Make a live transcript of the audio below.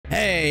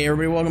Hey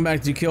everybody, welcome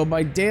back to Kill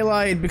by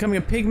Daylight, becoming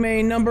a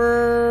pigman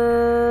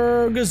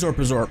number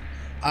Gazorpazorp.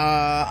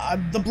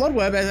 The blood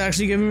web has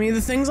actually given me the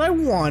things I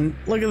want.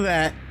 Look at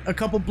that. A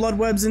couple blood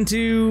webs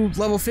into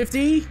level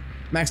 50,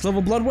 max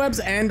level blood webs,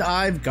 and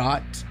I've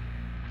got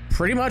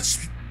pretty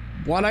much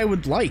what I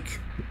would like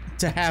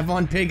to have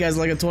on pig as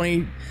like a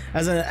 20,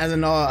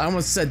 I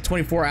almost said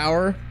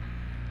 24-hour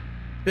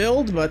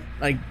build, but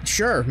like,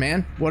 sure,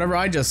 man, whatever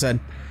I just said.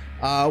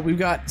 We've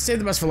got save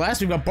the best for last.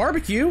 We've got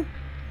barbecue.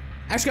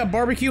 Actually got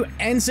barbecue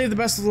and save the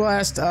best of the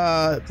last,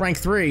 rank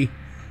 3.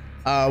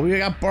 We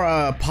got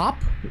pop,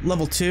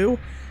 level 2,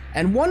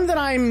 and one that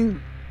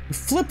I'm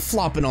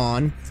flip-flopping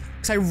on,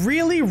 because I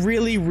really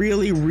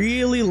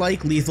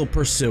like Lethal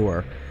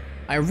Pursuer.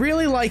 I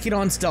really like it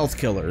on stealth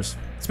killers,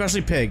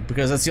 especially pig,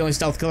 because that's the only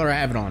stealth killer I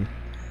have it on.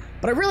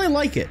 But I really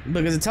like it,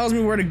 because it tells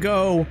me where to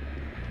go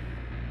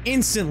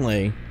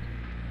instantly.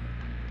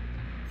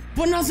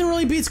 But nothing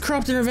really beats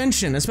Corrupt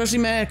Intervention, especially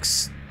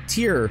max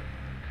tier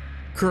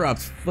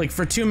Corrupt. Like,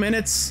 for 2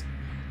 minutes,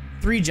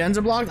 3 gens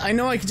are blocked. I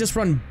know I could just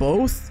run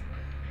both,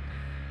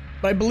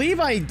 but I believe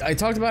I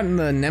talked about in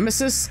the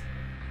Nemesis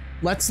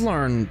Let's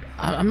Learn.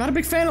 I'm not a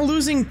big fan of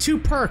losing 2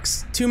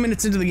 perks 2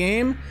 minutes into the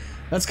game.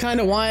 That's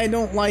kind of why I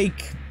don't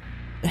like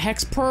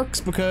Hex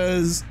perks,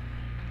 because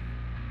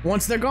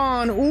once they're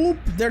gone, oop,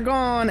 they're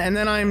gone, and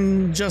then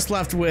I'm just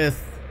left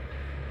with...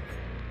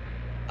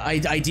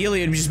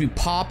 Ideally, it'd just be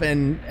pop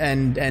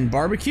and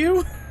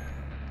barbecue.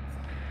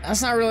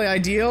 That's not really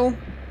ideal.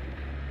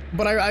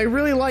 But I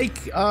really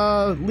like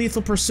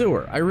Lethal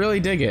Pursuer. I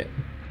really dig it.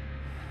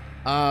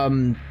 I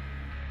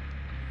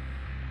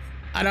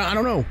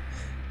don't know.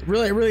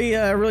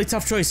 Really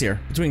tough choice here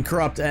between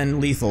Corrupt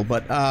and Lethal,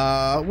 but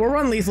we'll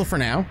run Lethal for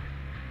now,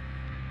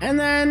 and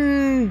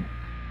then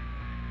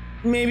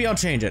maybe I'll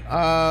change it.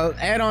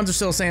 Add-ons are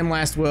still the same.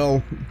 Last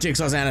will,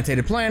 Jigsaw's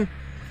annotated plan,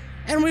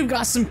 and we've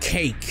got some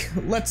cake.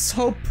 Let's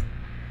hope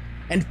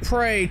and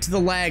pray to the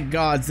lag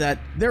gods that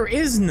there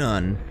is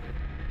none.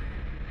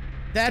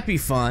 That'd be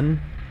fun.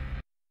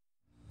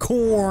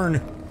 Corn.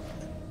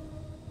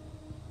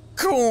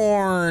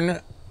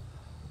 Corn.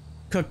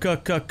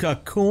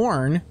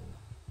 Corn.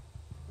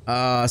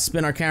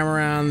 Spin our camera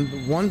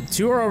around. 1,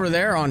 2 are over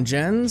there on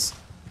gens.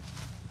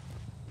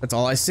 That's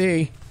all I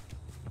see.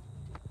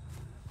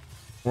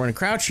 We're gonna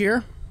crouch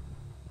here.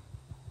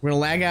 We're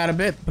gonna lag out a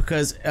bit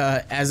because,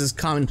 as is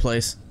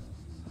commonplace.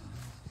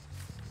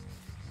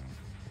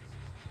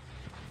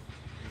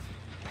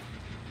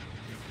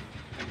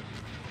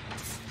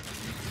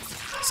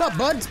 What's up,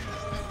 bud?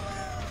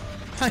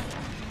 Hi.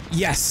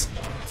 Yes.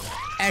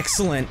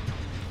 Excellent.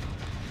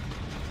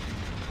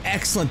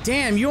 Excellent.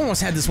 Damn, you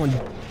almost had this one.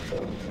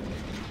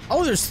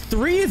 Oh, there's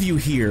 3 of you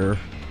here.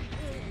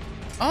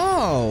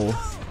 Oh.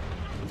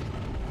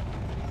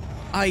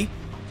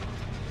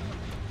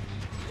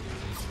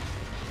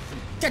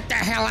 Get the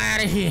hell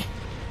out of here.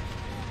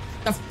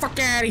 The fuck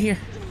out of here.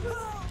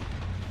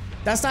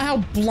 That's not how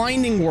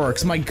blinding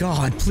works. My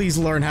God, please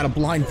learn how to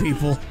blind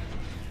people.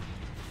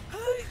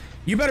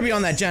 You better be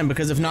on that gen,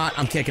 because if not,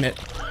 I'm kicking it.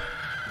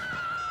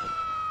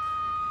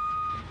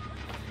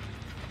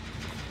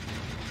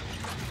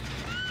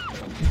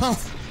 Well,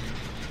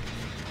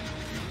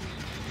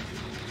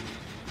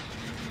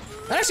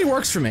 that actually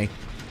works for me.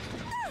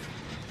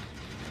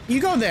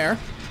 You go there.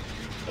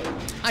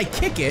 I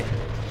kick it.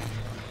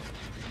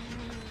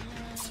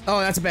 Oh,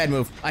 that's a bad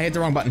move. I hit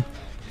the wrong button.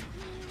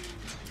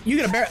 You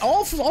get a bear.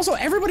 Also,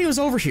 everybody was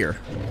over here.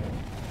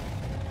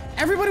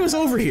 Everybody was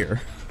over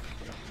here.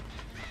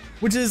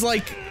 Which is,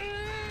 like,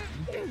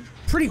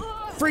 pretty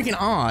freaking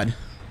odd.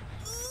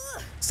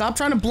 Stop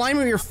trying to blind me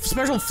with your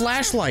special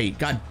flashlight.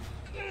 God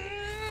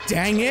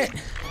dang it.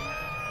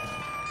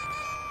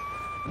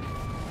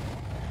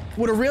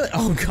 Would have really...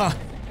 Oh, God.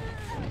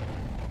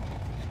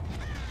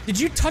 Did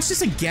you touch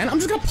this again? I'm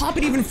just gonna pop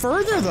it even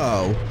further,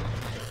 though.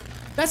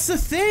 That's the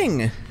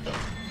thing.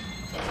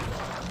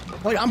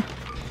 Like,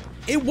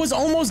 it was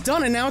almost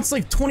done, and now it's,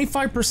 like,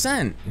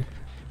 25%.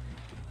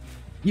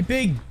 You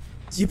big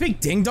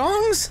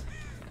ding-dongs?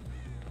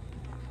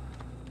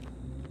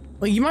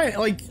 Like, you might,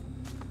 like...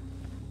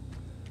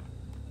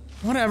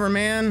 Whatever,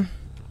 man.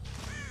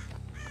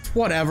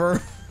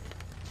 Whatever.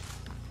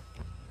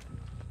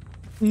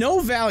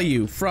 No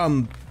value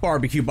from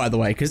barbecue, by the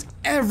way, because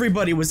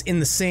everybody was in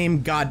the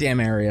same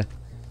goddamn area.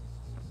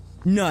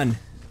 None.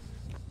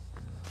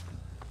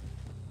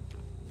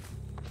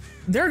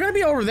 They're gonna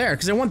be over there,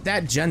 because I want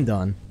that gen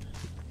done.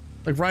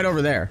 Like, right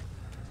over there.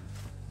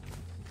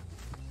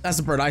 That's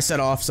the bird I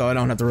set off, so I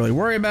don't have to really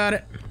worry about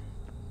it.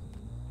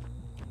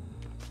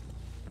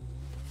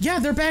 Yeah,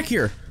 they're back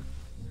here.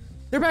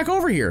 They're back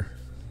over here.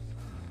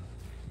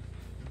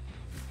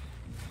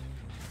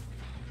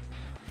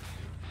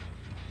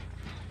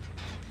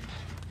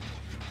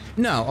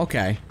 No,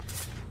 okay.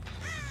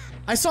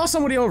 I saw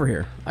somebody over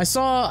here. I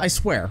swear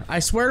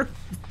to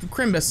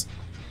Crimbus.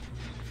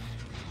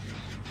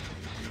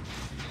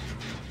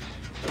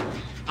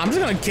 I'm just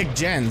gonna kick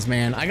gens,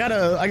 man. I got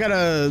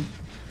a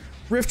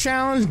Rift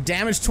challenge,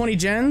 damage 20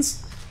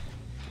 gens.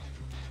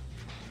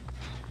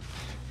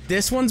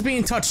 this one's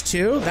being touched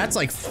too? That's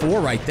like 4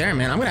 right there,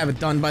 man. I'm gonna have it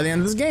done by the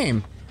end of this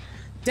game.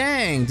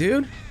 Dang,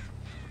 dude.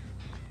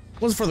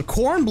 Wasn't for the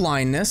corn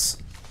blindness.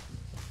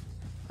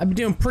 I've been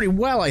doing pretty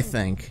well, I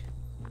think.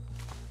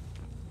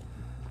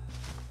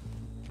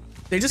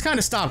 They just kind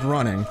of stopped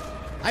running.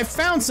 I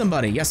found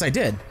somebody. Yes, I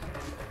did.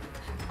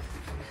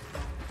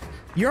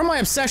 You're my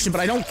obsession,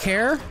 but I don't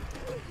care.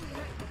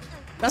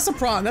 That's the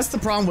problem. That's the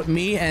problem with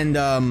me and,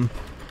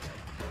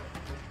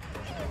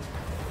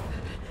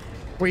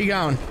 where you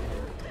going?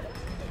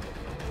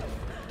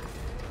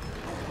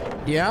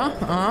 Yeah?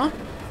 Uh-huh.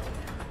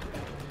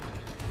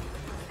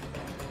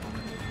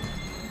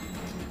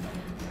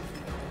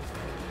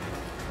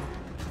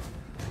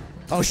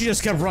 Oh, she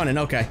just kept running.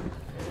 Okay.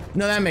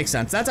 No, that makes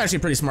sense. That's actually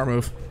a pretty smart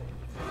move.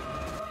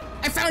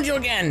 I found you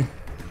again!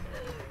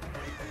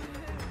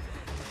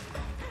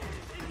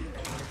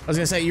 I was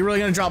gonna say, you really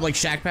gonna drop, like,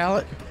 Shack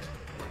Pallet?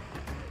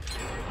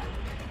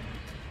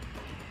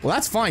 Well,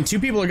 that's fine. 2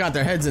 people have got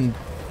their heads in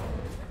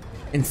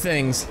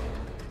things.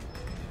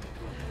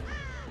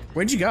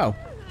 Where'd you go?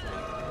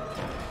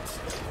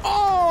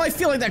 Oh, I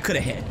feel like that could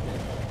have hit.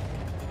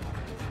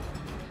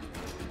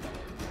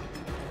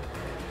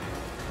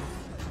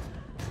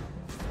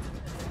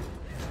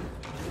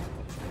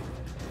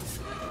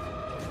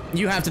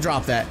 You have to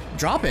drop that.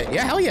 Drop it.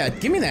 Yeah, hell yeah.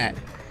 Give me that.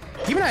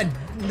 Give me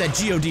that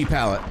GOD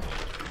pallet.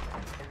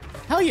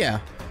 Hell yeah.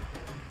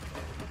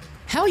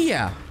 Hell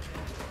yeah.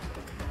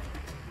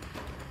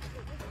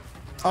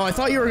 Oh, I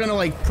thought you were gonna,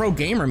 like, pro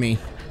gamer me.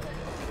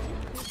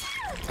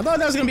 I thought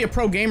that was gonna be a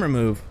pro gamer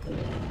move.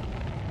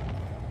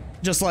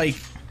 Just like...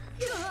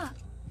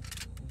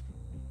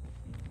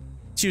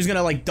 she was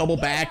gonna, like, double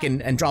back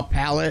and drop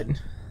pallet.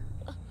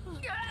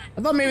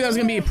 I thought maybe that was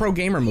gonna be a pro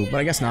gamer move, but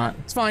I guess not.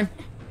 It's fine.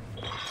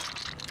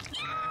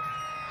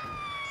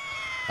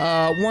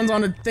 One's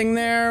on a thing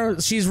there.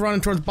 She's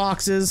running towards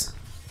boxes.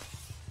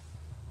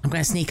 I'm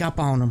gonna sneak up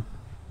on them.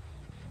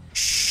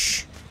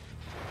 Shh.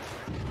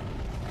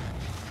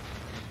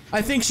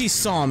 I think she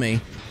saw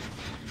me.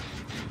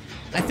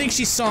 I think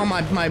she saw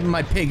my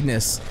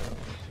pigness.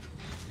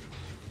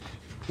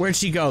 Where'd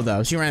she go,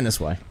 though? She ran this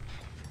way.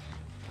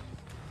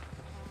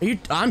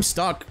 I'm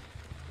stuck.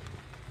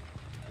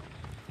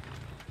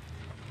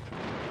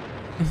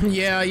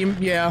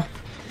 Yeah.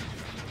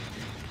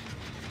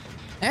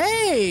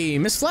 Hey,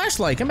 Miss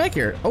Flashlight, come back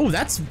here. Oh,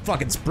 that's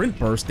fucking sprint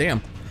burst,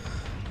 damn.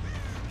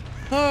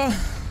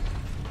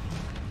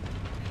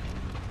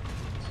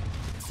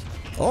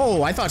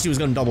 Oh, I thought she was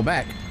gonna double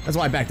back. That's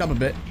why I backed up a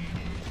bit.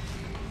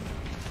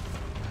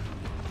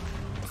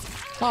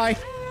 Hi.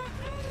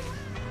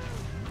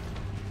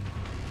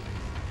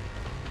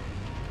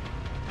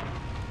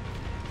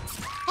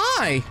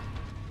 Hi.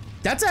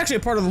 That's actually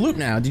a part of the loop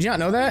now. Did you not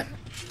know that?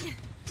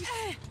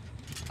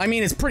 I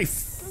mean, it's pretty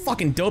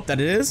fucking dope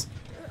that it is.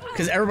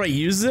 Because everybody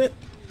uses it.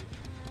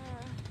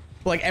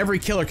 But, like, every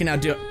killer can now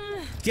do it.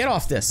 Get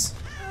off this.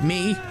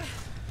 Me.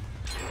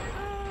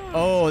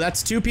 Oh,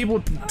 that's 2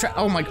 people.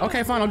 Oh my.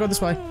 Okay, fine. I'll go this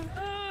way.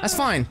 That's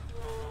fine.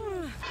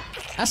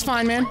 That's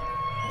fine, man.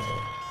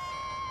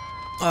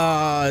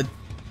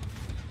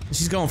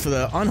 She's going for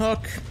the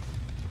unhook.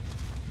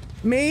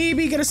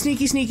 Maybe get a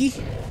sneaky.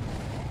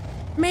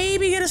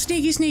 Maybe get a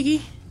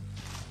sneaky.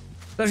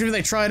 Especially if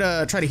they try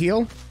to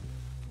heal.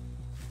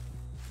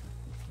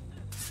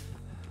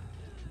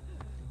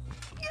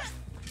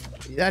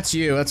 That's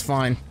you. That's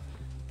fine.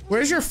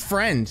 Where's your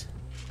friend?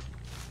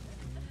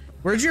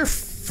 Where'd your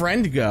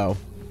friend go?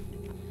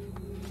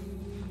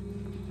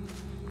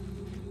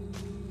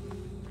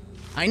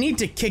 I need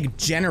to kick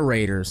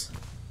generators.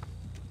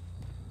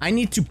 I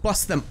need to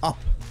bust them up.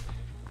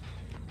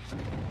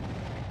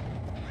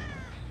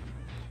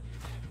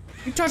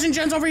 You touching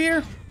gens over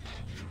here?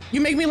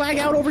 You make me lag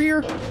out over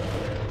here?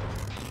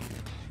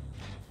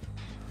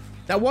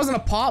 That wasn't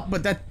a pop,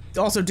 but that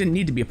also didn't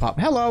need to be a pop.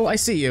 Hello, I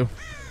see you.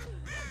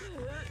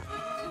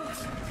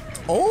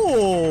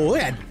 Oh,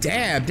 look at that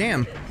dab,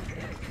 damn.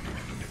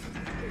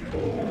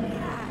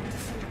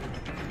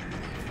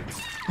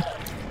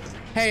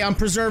 Hey, I'm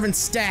preserving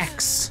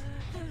stacks.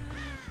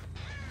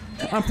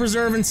 I'm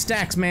preserving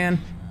stacks, man.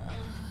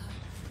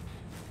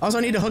 Also,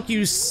 I need to hook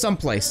you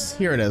someplace.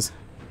 Here it is.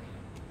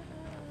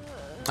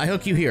 I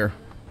hook you here.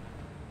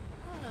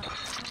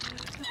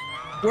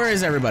 Where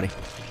is everybody?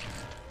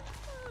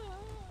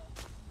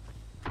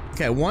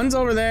 Okay, one's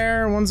over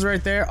there, one's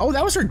right there. Oh,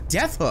 that was her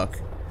death hook.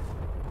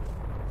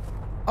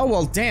 Oh,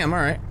 well, damn,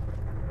 alright.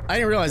 I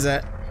didn't realize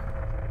that.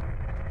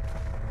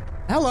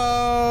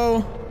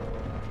 Hello!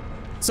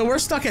 So we're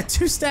stuck at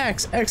 2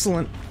 stacks.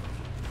 Excellent.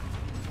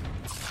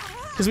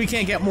 Because we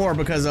can't get more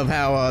because of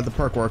how the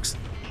perk works.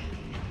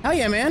 Hell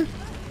yeah, man.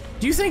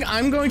 Do you think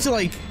I'm going to,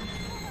 like...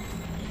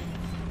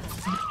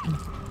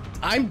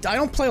 I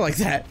don't play like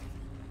that.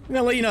 I'm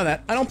gonna let you know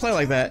that. I don't play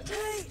like that.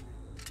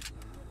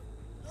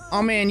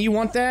 Oh, man, you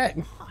want that?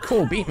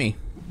 Cool, beat me.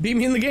 Beat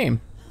me in the game.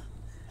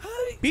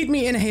 Beat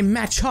me in a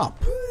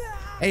match-up.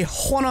 A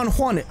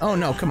one-on-one. Oh,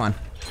 no, come on.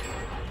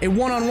 A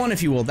one-on-one,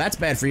 if you will. That's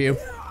bad for you.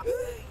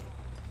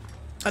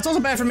 That's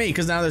also bad for me,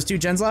 because now there's 2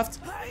 gens left.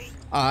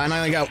 And I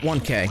only got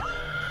 1K.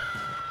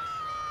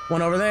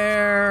 One over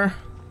there.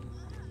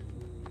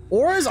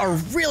 Auras are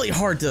really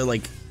hard to,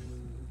 like...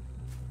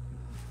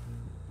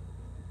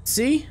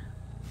 See?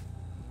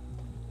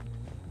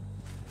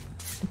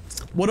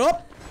 What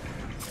up?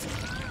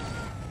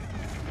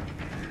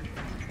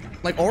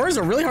 Like, auras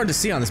are really hard to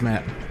see on this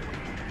map.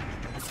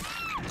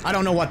 I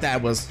don't know what that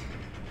was.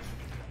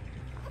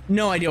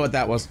 No idea what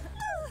that was.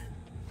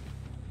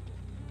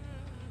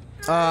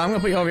 I'm gonna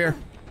put you over here.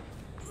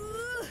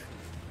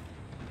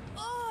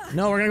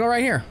 No, we're gonna go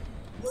right here.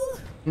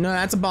 No,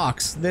 that's a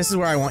box. This is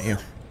where I want you.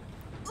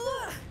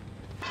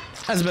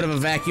 That's a bit of a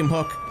vacuum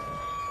hook.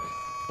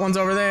 One's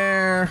over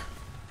there.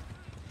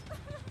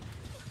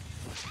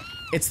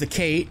 It's the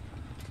Kate.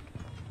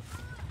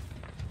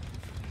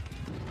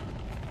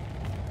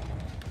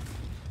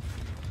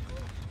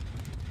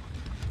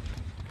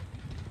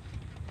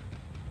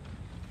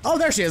 Oh,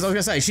 there she is. I was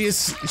gonna say,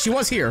 she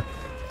was here.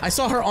 I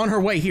saw her on her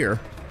way here.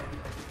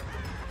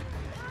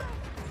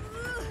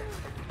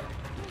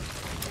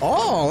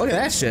 Oh, look at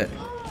that shit.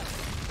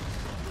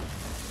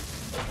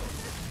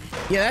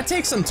 Yeah, that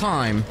takes some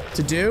time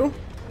to do.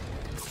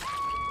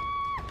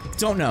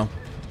 Don't know.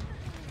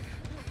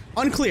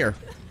 Unclear.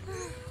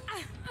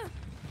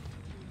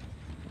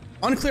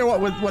 Unclear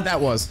what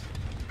that was.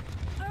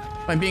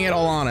 If I'm being at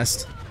all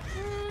honest.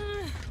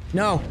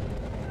 No.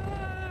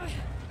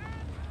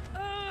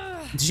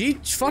 Did she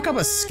fuck up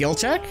a skill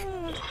check?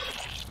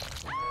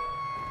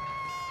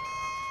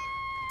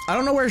 I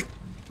don't know where...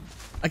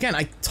 Again,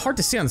 it's hard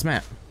to see on this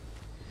map.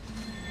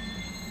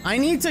 I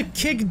need to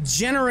kick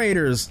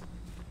generators.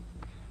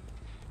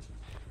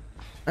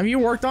 Have you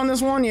worked on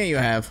this one? Yeah, you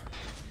have.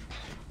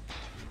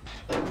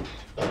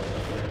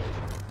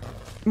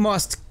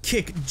 Must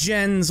kick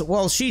gens.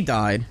 Well, she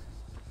died.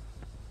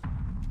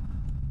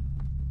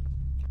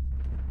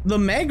 The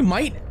Meg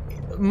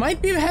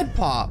might be a head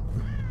pop.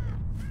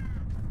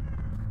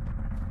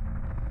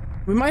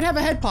 We might have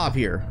a head pop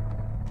here.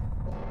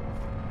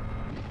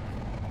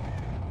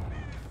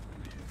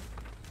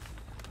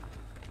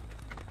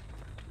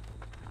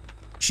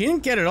 She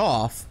didn't get it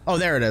off. Oh,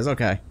 there it is.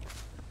 Okay.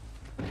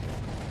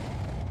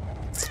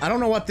 I don't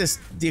know what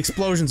the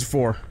explosions are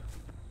for.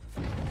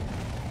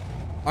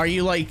 Are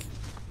you like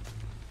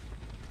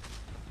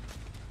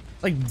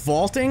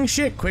vaulting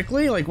shit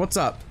quickly? Like, what's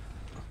up?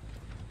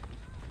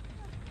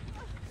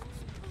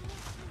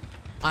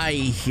 I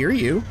hear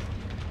you.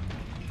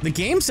 The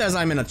game says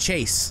I'm in a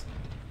chase.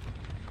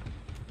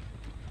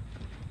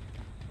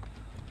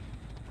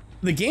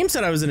 The game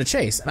said I was in a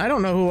chase, and I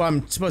don't know who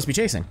I'm supposed to be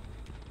chasing.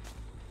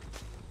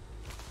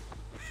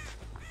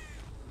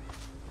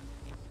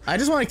 I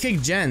just want to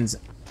kick gens.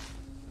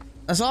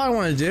 That's all I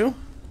want to do.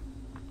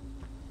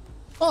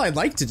 All I'd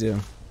like to do.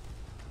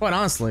 Quite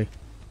honestly.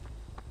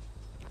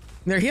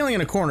 They're healing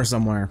in a corner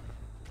somewhere.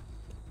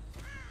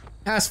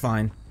 That's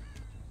fine.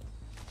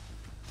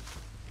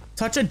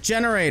 Touch a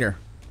generator.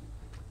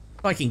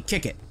 So I can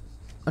kick it.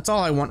 That's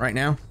all I want right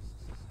now.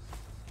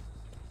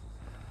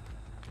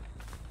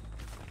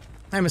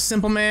 I'm a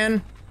simple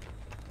man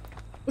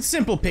with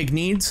simple pig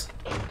needs.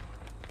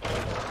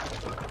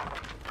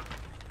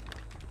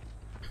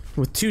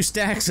 With 2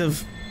 stacks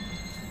of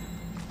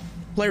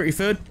plate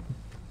food.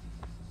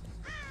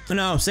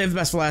 No, save the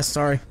best for last,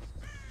 sorry.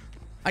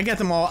 I get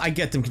them all, I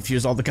get them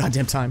confused all the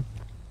goddamn time.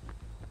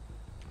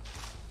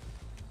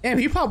 Damn,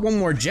 if you pop one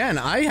more gen,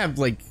 I have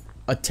like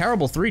a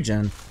terrible 3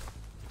 gen.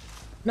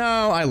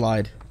 No, I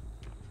lied.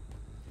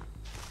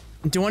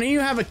 Do one of you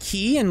have a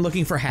key and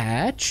looking for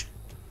hatch?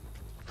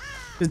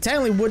 It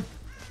technically would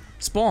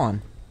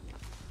spawn.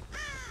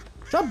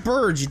 Stop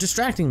birds, you're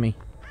distracting me.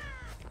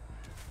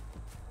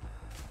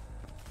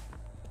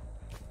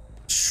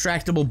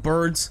 Distractible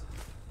birds.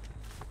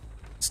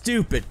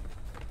 Stupid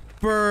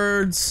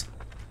birds.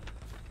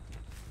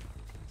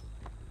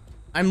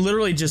 I'm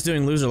literally just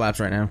doing loser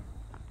laps right now.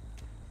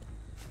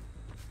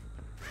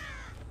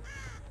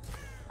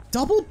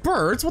 Double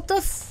birds? What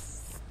the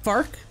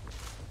fuck?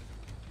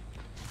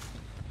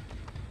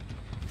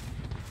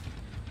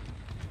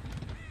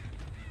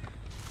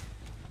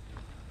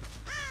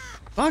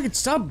 Fuck it,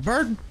 stop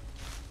bird.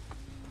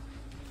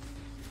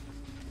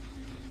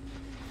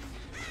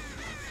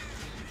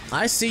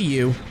 I see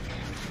you.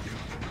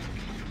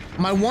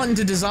 My wanting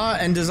to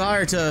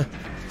desire to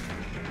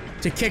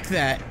kick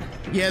that.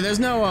 Yeah, there's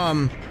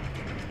no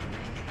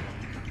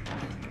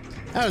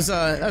that was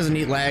a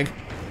neat lag.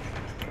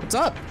 What's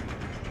up?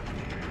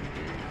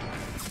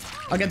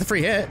 I'll get the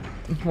free hit.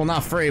 Well,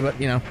 not free, but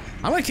you know.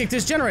 I'm gonna kick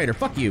this generator.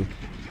 Fuck you.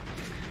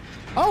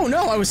 Oh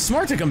no, I was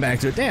smart to come back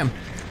to it. Damn.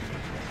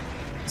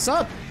 What's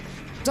up?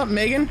 What's up,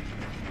 Megan?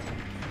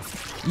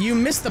 You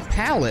missed the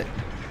pallet.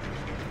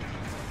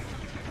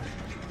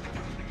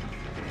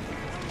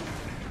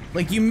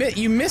 Like you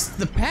missed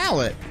the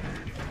pallet.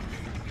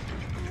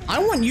 I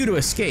want you to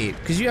escape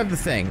because you have the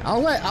thing. I'll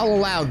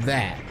allow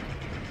that.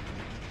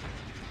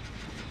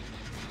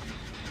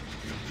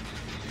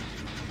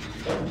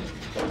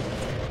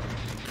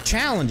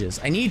 Challenges.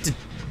 I need to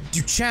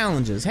do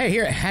challenges. Hey,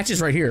 here, hatch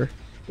is right here.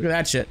 Look at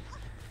that shit.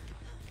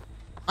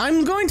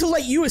 I'm going to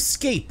let you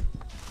escape.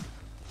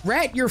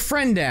 Rat your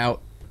friend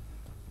out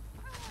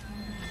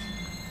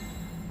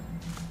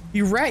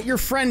You rat your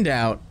friend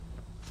out,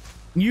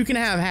 you can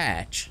have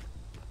Hatch.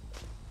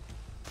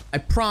 I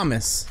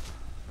promise.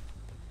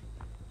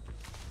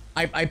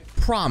 I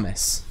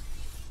promise.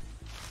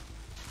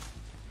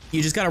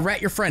 You just gotta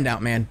rat your friend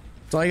out, man.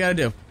 That's all you gotta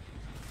do.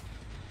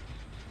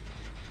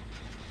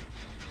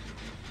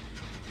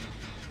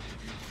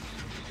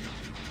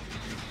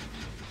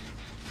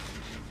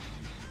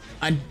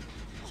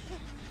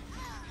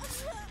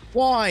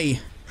 Why?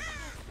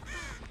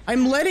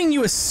 I'm letting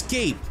you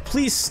escape.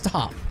 Please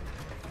stop.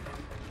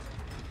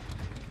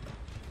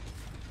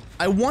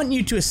 I want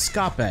you to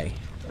escape.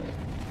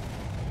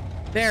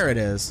 There it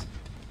is.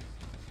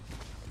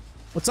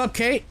 What's up,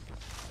 Kate?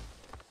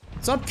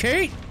 What's up,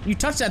 Kate? You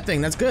touched that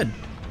thing. That's good.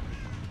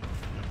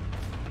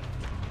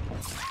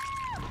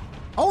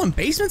 Oh, and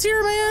basement's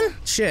here, man?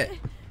 Shit.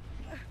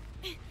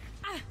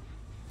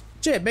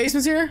 Shit,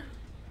 basement's here?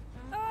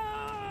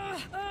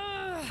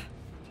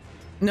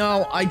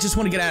 No, I just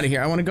want to get out of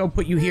here. I want to go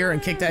put you here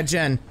and kick that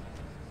gen.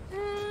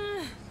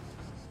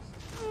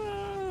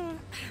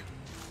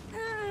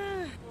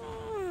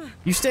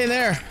 You stay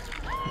there.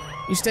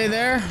 You stay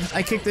there.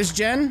 I kick this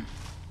gen.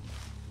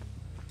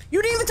 You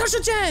didn't even touch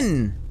the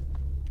gen!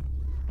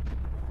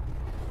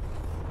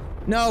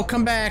 No,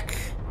 come back.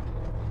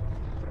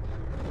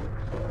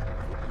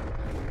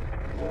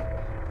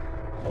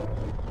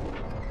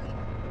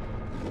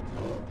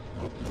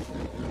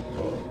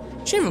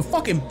 She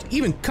didn't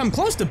even come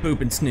close to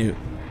Boop and Snoot.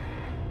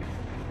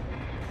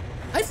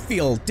 I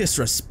feel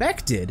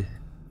disrespected.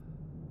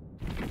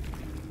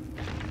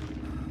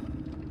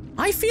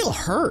 I feel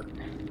hurt.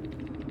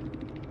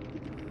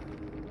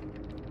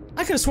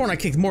 I could have sworn I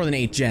kicked more than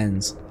 8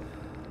 gens.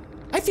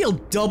 I feel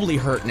doubly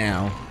hurt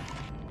now.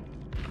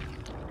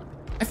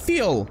 I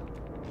feel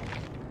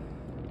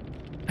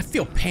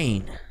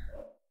pain.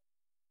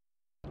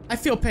 I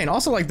feel pain.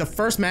 Also, like the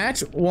first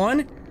match,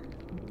 one,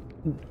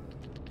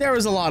 there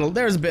was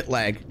a bit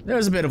lag. There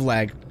was a bit of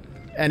lag.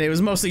 And it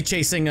was mostly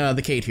chasing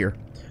the Kate here.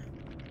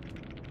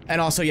 And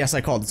also, yes,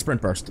 I called it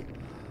Sprint Burst.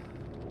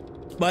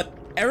 But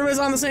everybody's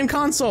on the same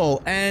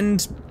console,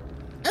 and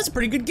that's a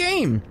pretty good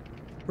game.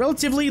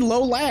 Relatively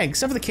low lag,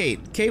 except for the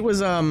Kate. Kate was,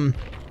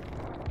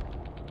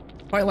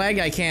 quite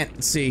laggy, I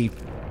can't see.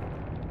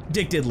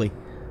 Dick Diddley.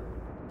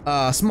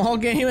 Small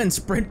game and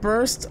Sprint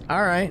Burst,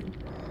 alright.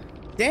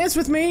 Dance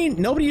with me,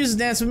 nobody uses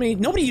Dance with me.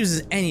 Nobody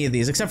uses any of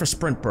these except for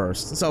Sprint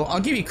Burst. So I'll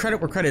give you credit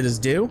where credit is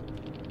due.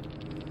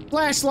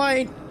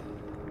 Flashlight.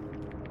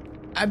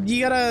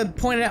 You gotta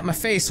point it at my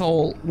face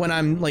hole when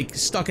I'm, like,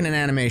 stuck in an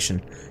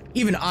animation.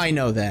 Even I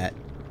know that.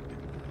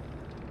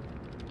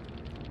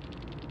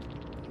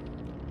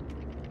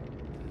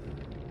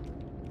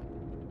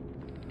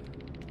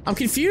 I'm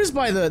confused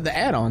by the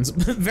add-ons.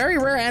 Very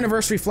rare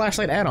anniversary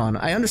flashlight add-on.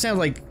 I understand,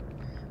 like,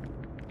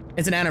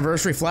 it's an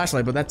anniversary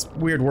flashlight, but that's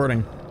weird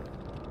wording.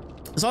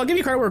 So I'll give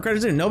you credit where credit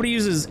is due. Nobody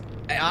uses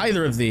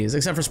either of these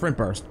except for Sprint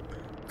Burst.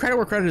 Credit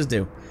where credit is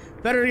due.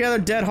 Better Together,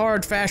 Dead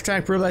Hard, Fast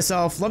Track, Prove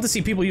Thyself. Love to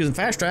see people using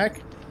Fast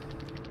Track.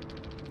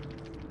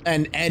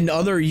 And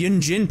other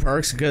Yun Jin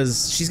perks,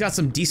 because she's got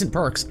some decent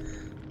perks.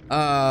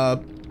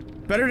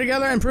 Better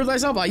Together and Prove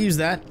Thyself, I use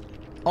that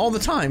all the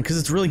time, because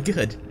it's really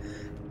good.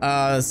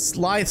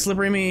 Lithe,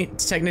 Slippery Meat,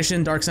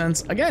 Technician, Dark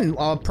Sense. Again,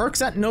 perks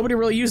that nobody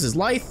really uses.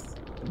 Lithe,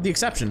 the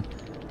exception.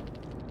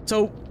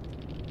 So,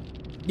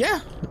 yeah.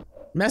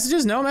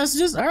 Messages? No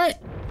messages? Alright.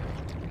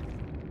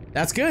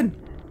 That's good.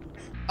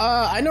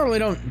 I normally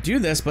don't do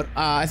this, but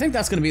I think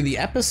that's gonna be the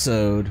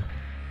episode.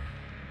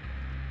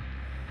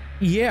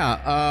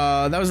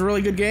 Yeah, that was a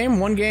really good game.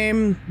 One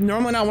game,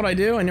 normally not what I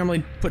do. I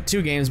normally put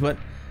 2 games, but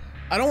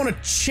I don't want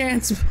to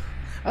chance.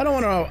 I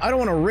don't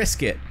want to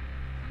risk it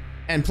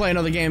and play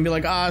another game and be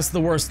like, it's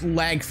the worst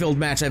lag-filled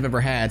match I've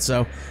ever had.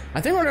 So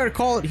I think we're gonna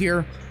call it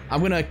here.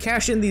 I'm gonna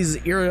cash in these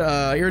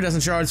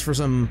iridescent shards for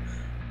some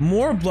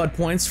more blood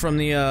points from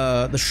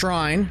the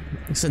shrine,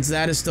 since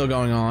that is still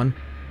going on.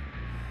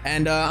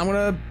 And I'm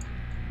gonna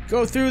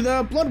go through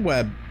the blood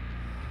web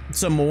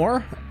some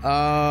more.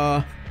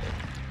 Like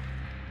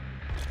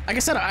I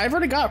said, I've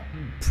already got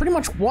pretty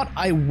much what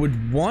I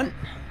would want.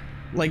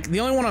 Like, the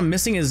only one I'm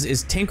missing is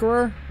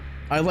Tinkerer.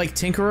 I like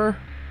Tinkerer,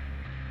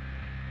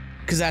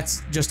 because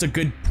that's just a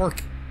good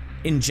perk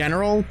in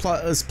general.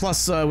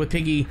 Plus with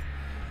Piggy,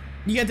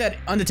 you get that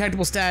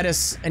undetectable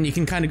status, and you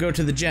can kind of go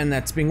to the gen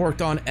that's being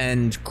worked on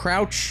and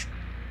crouch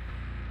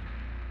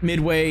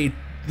midway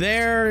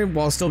there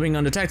while still being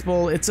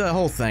undetectable. It's a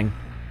whole thing.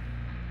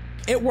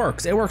 It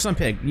works. It works on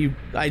Pig.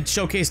 I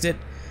showcased it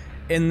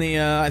in the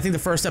I think the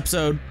first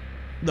episode.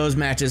 Those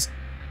matches.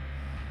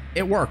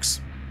 It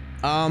works.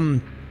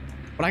 But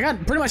I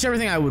got pretty much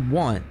everything I would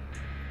want.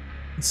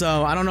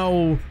 So I don't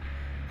know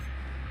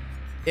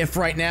if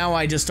right now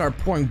I just start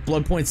pouring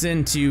blood points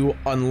in to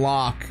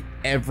unlock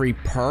every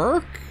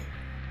perk,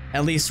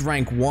 at least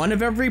rank 1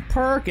 of every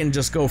perk, and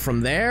just go from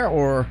there,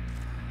 or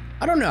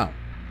I don't know.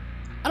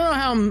 I don't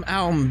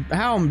know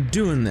how I'm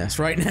doing this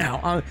right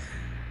now.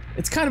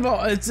 It's kind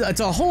of it's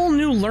a whole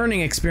new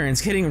learning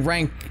experience hitting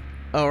rank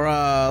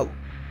or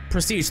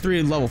Prestige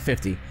 3 level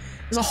 50.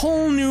 There's a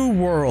whole new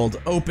world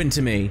open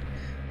to me.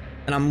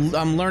 and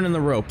I'm learning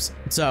the ropes.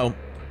 So,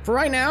 for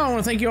right now, I want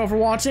to thank you all for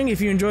watching. If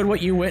you enjoyed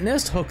what you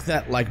witnessed, hook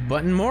that like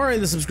button, more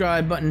the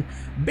subscribe button,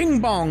 bing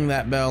bong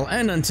that bell,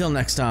 and until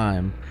next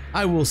time,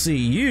 I will see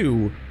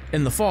you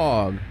in the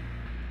fog.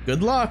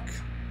 Good luck.